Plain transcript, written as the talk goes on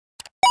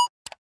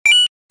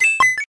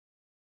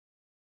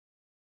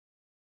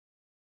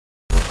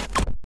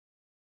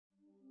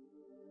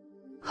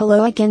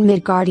Hello again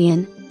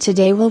Midgardian,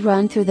 today we'll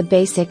run through the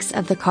basics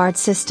of the card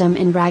system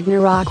in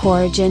Ragnarok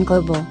Origin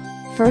Global.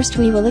 First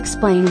we will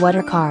explain what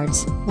are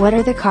cards, what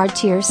are the card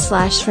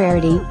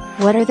tiers/rarity,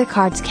 what are the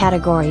cards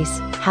categories,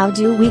 how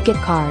do we get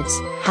cards,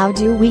 how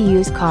do we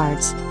use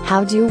cards,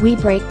 how do we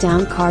break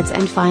down cards,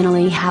 and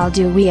finally how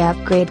do we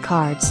upgrade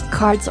cards.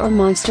 Cards or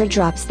monster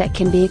drops that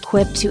can be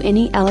equipped to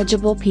any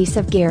eligible piece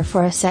of gear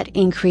for a set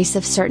increase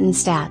of certain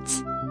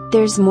stats.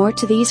 There's more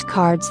to these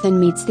cards than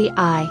meets the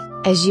eye,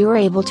 as you are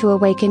able to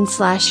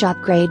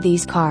awaken/upgrade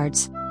these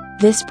cards.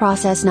 This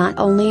process not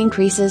only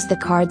increases the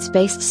card's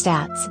base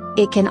stats,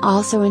 it can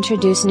also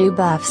introduce new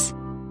buffs.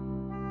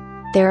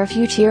 There are a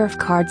few tier of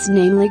cards,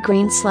 namely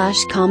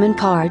green/common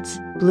cards,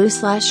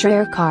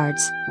 blue/rare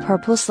cards,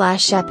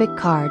 purple/epic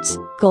cards,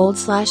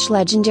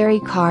 gold/legendary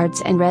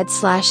cards, and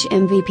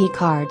red/MVP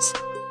cards.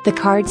 The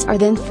cards are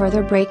then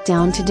further break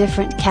down to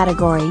different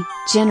category: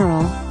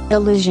 general,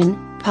 illusion,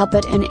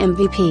 puppet, and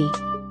MVP.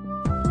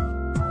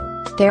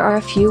 There are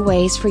a few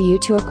ways for you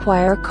to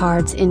acquire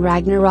cards in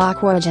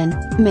Ragnarok Origin,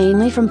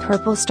 mainly from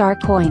purple star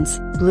coins,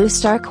 blue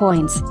star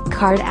coins,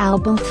 card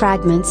album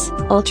fragments,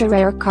 ultra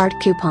rare card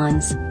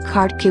coupons,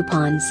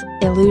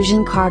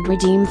 illusion card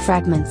redeem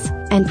fragments,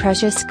 and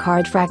precious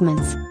card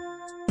fragments.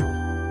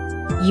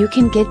 You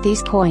can get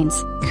these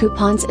coins,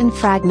 coupons, and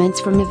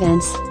fragments from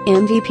events,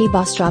 MVP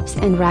boss drops,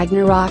 and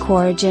Ragnarok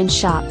Origin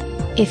shop.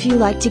 If you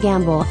like to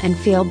gamble and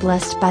feel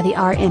blessed by the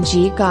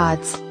RNG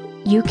gods,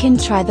 you can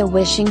try the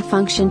wishing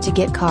function to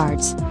get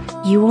cards.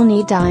 You will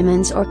need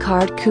diamonds or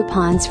card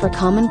coupons for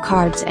common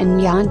cards and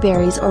neon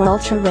berries or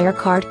ultra rare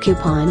card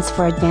coupons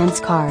for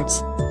advanced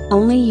cards.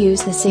 Only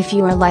use this if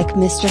you are like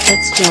Mr.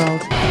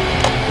 Fitzgerald.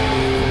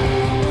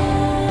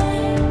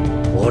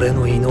 俺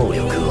の異能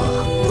力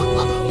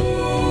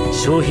は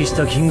消費し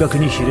た金額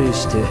に比例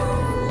して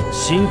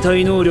身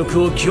体能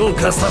力を強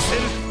化させ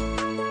る。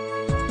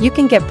 You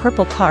can get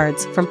purple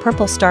cards from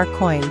purple star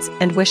coins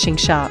and wishing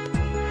shop.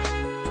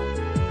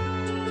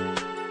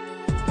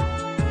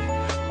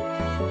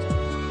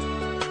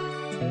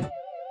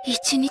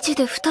 1日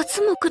で2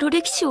つも黒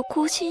歴史を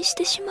更新し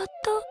てしまっ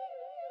た。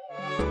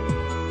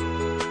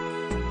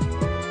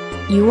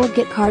 You will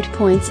get card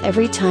points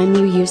every time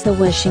you use the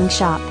wishing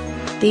shop.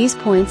 These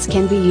points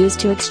can be used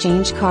to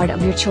exchange card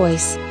of your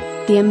choice.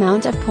 The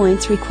amount of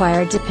points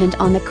required depend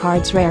on the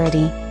card's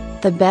rarity.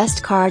 The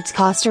best cards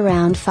cost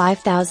around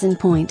 5,000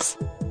 points.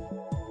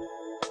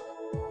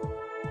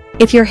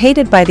 If you're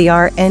hated by the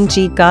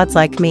RNG gods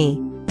like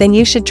me, then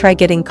you should try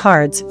getting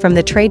cards from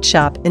the trade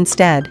shop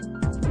instead.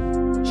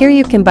 Here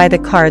you can buy the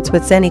cards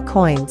with Zenny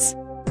coins.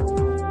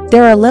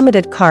 There are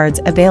limited cards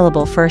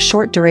available for a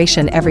short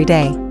duration every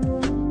day.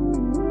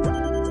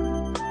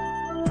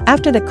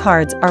 After the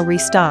cards are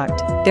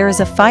restocked, there is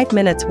a 5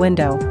 minutes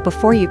window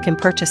before you can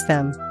purchase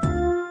them.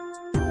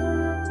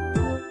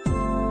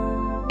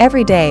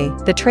 Every day,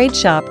 the trade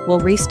shop will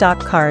restock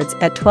cards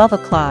at 12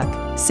 o'clock,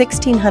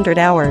 1600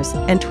 hours,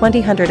 and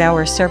 2000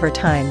 hours server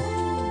time.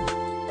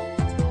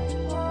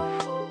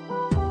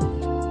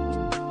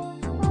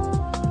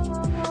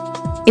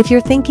 If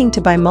you're thinking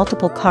to buy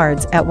multiple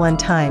cards at one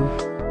time,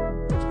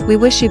 we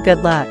wish you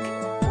good luck.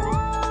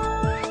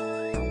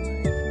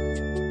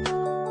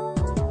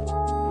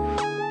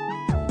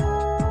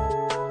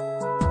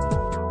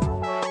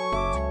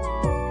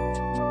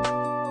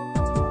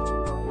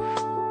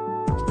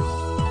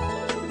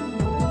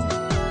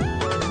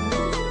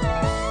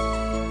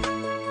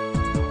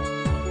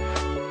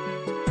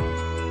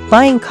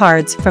 Buying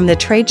cards from the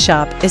trade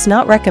shop is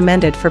not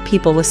recommended for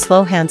people with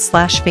slow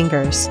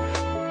hands/fingers.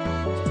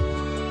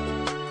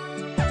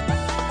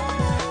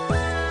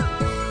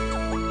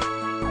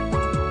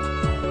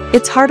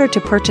 It's harder to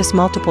purchase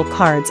multiple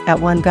cards at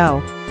one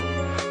go.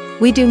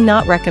 We do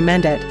not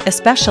recommend it,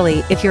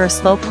 especially if you're a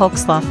slow poke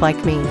sloth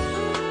like me.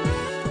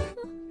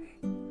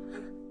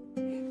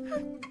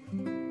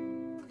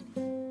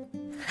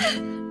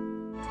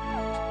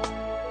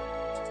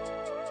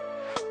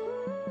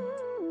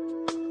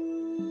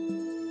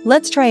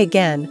 Let's try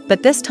again,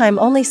 but this time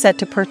only set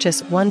to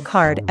purchase one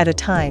card at a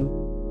time.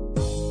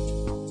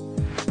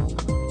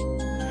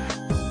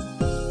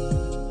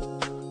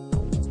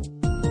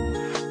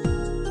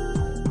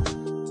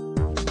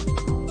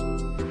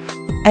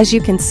 As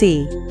you can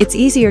see, it's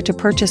easier to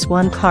purchase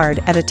one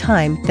card at a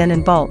time than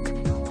in bulk.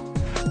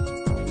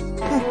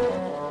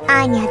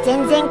 アーニャ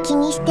全然気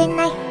にして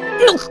ない。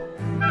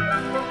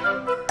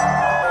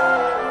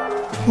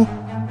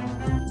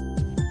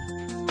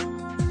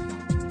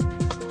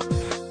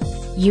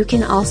You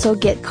can also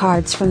get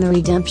cards from the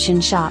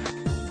redemption shop.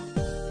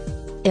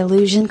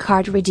 Illusion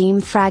card redeem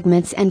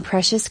fragments and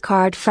precious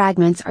card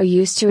fragments are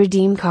used to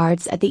redeem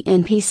cards at the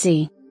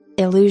NPC.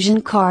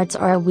 Illusion cards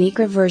are a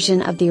weaker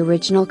version of the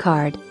original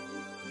card.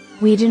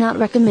 We do not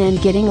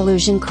recommend getting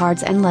illusion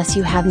cards unless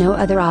you have no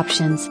other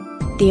options.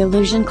 The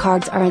illusion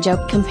cards are a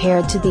joke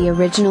compared to the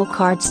original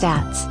card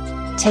stats.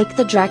 Take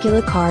the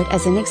Dracula card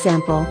as an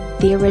example.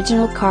 The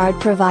original card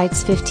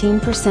provides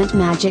 15%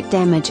 magic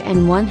damage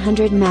and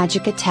 100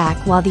 magic attack,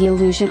 while the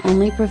illusion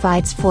only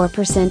provides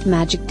 4%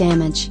 magic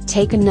damage.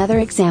 Take another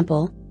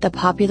example. The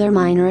popular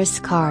Minorous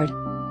card.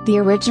 The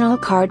original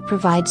card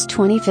provides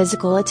 20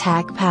 physical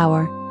attack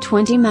power,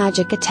 20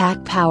 magic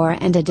attack power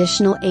and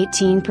additional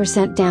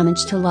 18%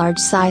 damage to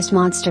large-sized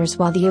monsters,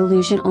 while the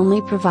illusion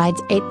only provides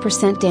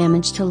 8%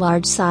 damage to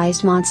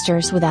large-sized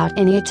monsters without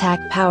any attack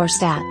power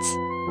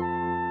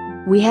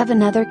stats. We have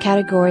another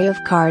category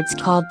of cards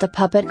called the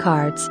puppet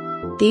cards.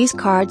 These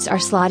cards are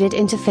slotted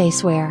into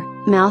faceware,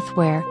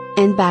 mouthware,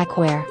 and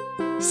backwear.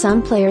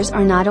 Some players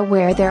are not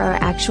aware there are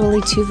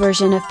actually two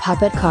versions of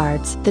puppet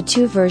cards. The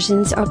two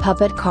versions are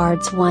Puppet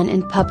Cards 1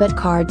 and Puppet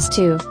Cards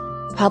 2.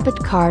 Puppet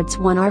Cards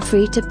 1 are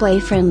free to play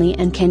friendly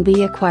and can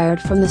be acquired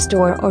from the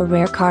store or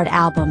rare card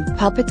album.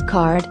 Puppet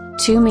Card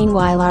 2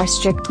 meanwhile are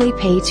strictly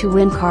pay to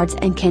win cards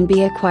and can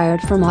be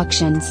acquired from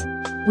auctions.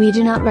 We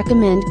do not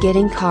recommend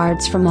getting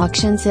cards from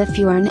auctions if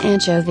you are an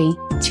anchovy,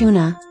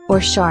 tuna, or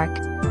shark.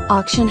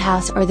 Auction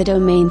house or the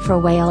domain for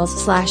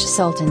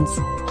whales/sultans.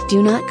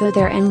 Do not go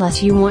there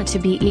unless you want to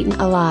be eaten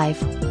alive.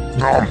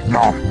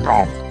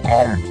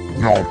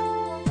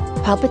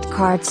 Puppet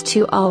Cards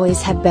 2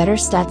 always have better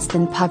stats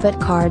than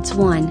Puppet Cards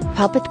 1.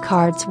 Puppet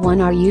Cards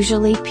 1 are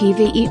usually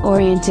PvE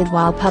oriented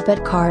while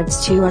Puppet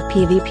Cards 2 are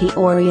PvP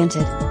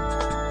oriented.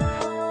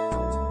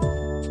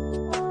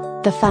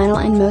 The final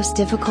and most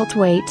difficult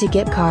way to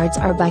get cards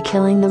are by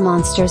killing the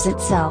monsters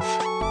itself.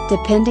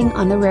 Depending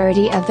on the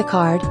rarity of the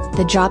card,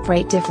 the drop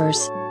rate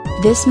differs.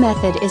 This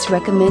method is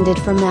recommended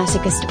for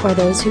masochists or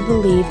those who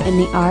believe in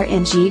the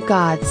RNG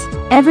gods.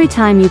 Every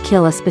time you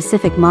kill a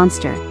specific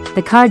monster,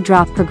 the card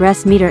drop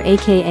progress meter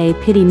aka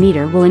pity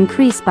meter will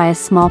increase by a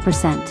small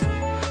percent.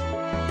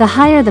 The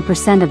higher the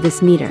percent of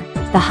this meter,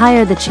 the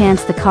higher the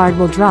chance the card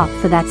will drop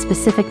for that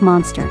specific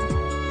monster.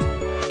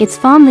 It's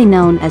fondly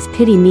known as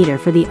pity meter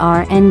for the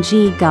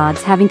RNG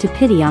gods having to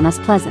pity on us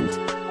pleasant.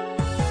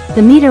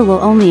 The meter will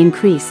only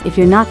increase if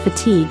you're not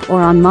fatigued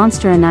or on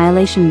monster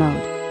annihilation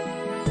mode.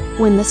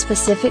 When the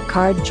specific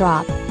card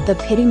drop, the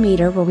pity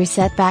meter will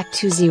reset back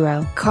to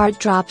 0. Card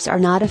drops are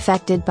not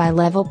affected by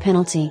level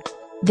penalty.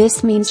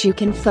 This means you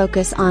can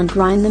focus on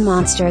grind the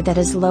monster that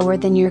is lower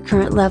than your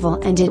current level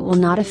and it will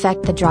not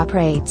affect the drop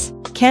rates.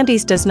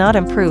 Candies does not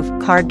improve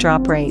card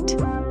drop rate.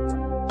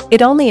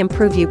 It only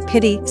improve you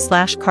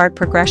pity/card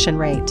progression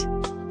rate.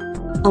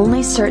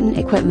 Only certain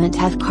equipment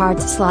have card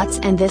slots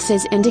and this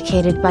is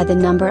indicated by the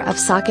number of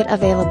socket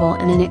available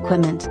in an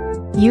equipment.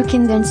 You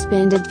can then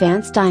spend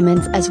advanced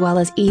diamonds as well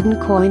as Eden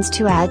coins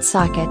to add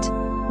socket.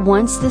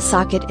 Once the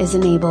socket is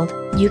enabled,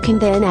 you can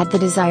then add the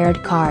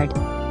desired card.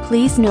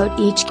 Please note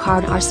each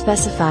card are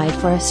specified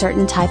for a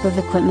certain type of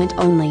equipment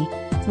only.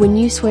 When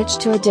you switch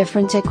to a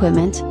different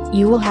equipment,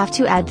 you will have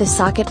to add the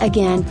socket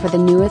again for the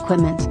new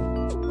equipment.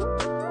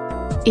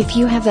 If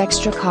you have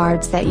extra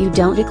cards that you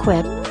don't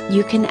equip,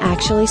 you can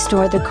actually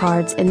store the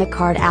cards in the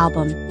card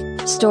album.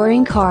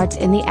 Storing cards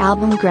in the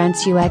album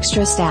grants you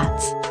extra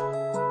stats.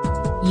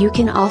 You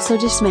can also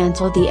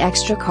dismantle the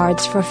extra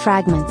cards for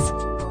fragments.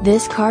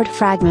 This card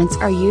fragments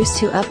are used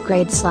to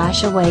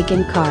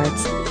upgrade/awaken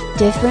cards.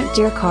 Different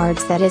tier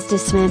cards that is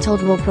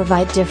dismantled will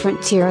provide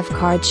different tier of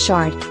card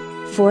shard.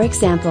 For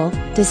example,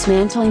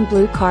 dismantling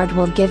blue card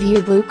will give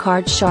you blue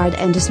card shard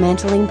and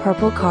dismantling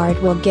purple card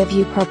will give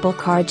you purple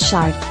card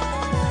shard.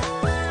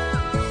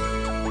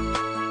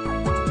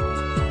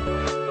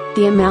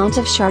 The amount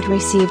of shard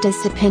received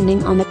is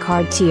depending on the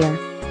card tier.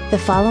 The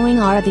following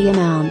are the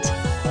amount.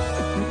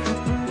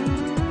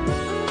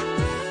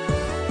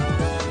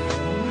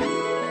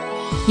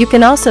 You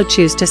can also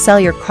choose to sell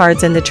your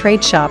cards in the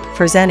trade shop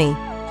for Zenny.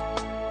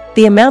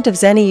 The amount of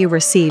Zenny you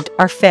received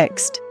are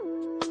fixed.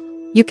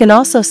 You can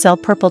also sell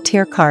purple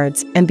tier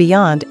cards and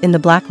beyond in the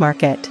black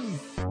market.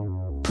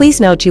 Please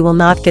note you will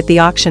not get the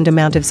auctioned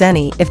amount of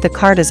Zenny if the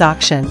card is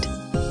auctioned.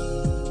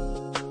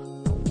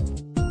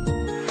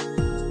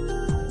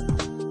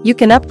 You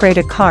can upgrade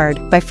a card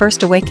by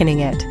first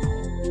awakening it.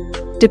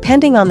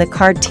 Depending on the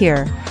card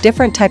tier,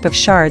 different type of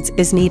shards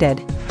is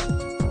needed.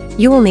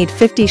 You will need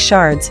 50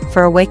 shards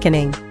for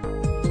awakening.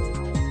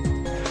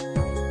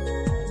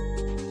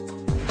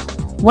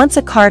 Once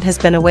a card has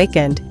been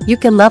awakened, you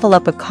can level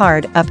up a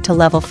card up to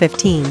level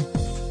 15.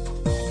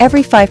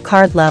 Every 5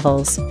 card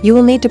levels, you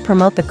will need to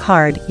promote the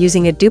card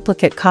using a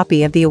duplicate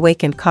copy of the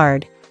awakened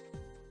card.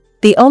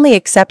 The only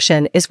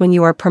exception is when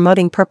you are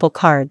promoting purple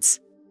cards.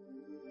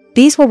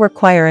 These will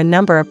require a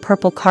number of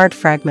purple card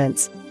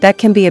fragments that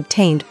can be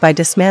obtained by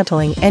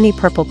dismantling any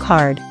purple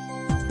card.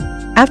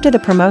 After the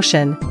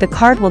promotion, the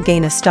card will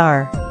gain a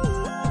star.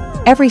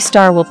 Every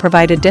star will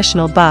provide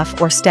additional buff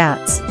or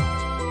stats.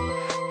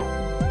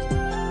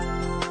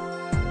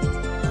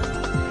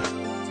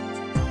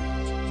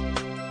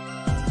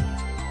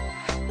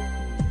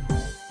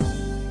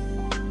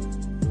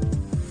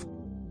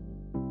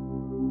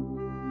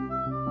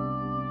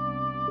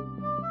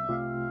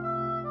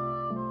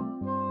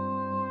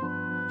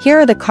 Here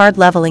are the card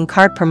leveling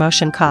card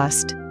promotion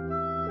cost.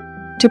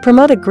 To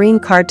promote a green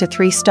card to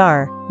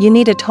 3-star, you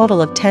need a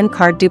total of 10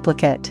 card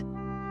duplicate.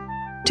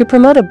 To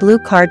promote a blue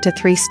card to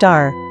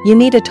 3-star, you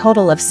need a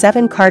total of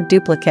 7 card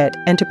duplicate,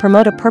 and to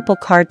promote a purple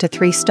card to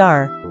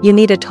 3-star, you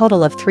need a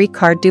total of 3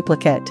 card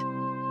duplicate.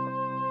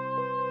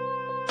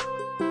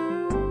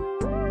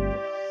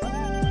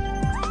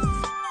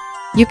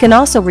 You can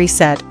also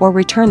reset or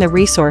return the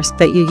resource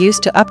that you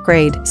used to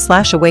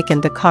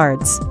upgrade/awaken the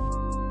cards.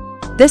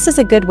 This is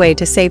a good way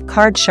to save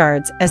card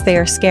shards as they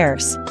are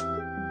scarce.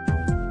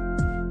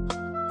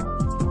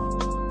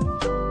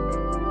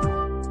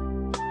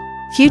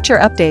 Future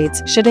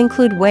updates should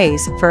include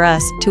ways for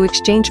us to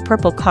exchange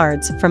purple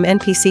cards from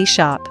NPC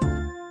shop.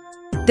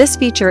 This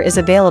feature is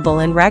available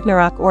in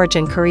Ragnarok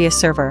Origin Korea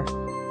server.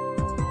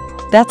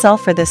 That's all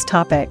for this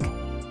topic.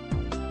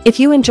 If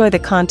you enjoy the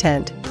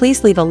content,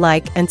 please leave a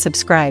like and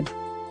subscribe.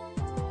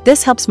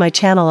 This helps my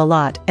channel a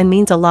lot and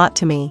means a lot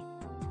to me.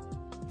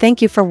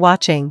 Thank you for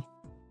watching.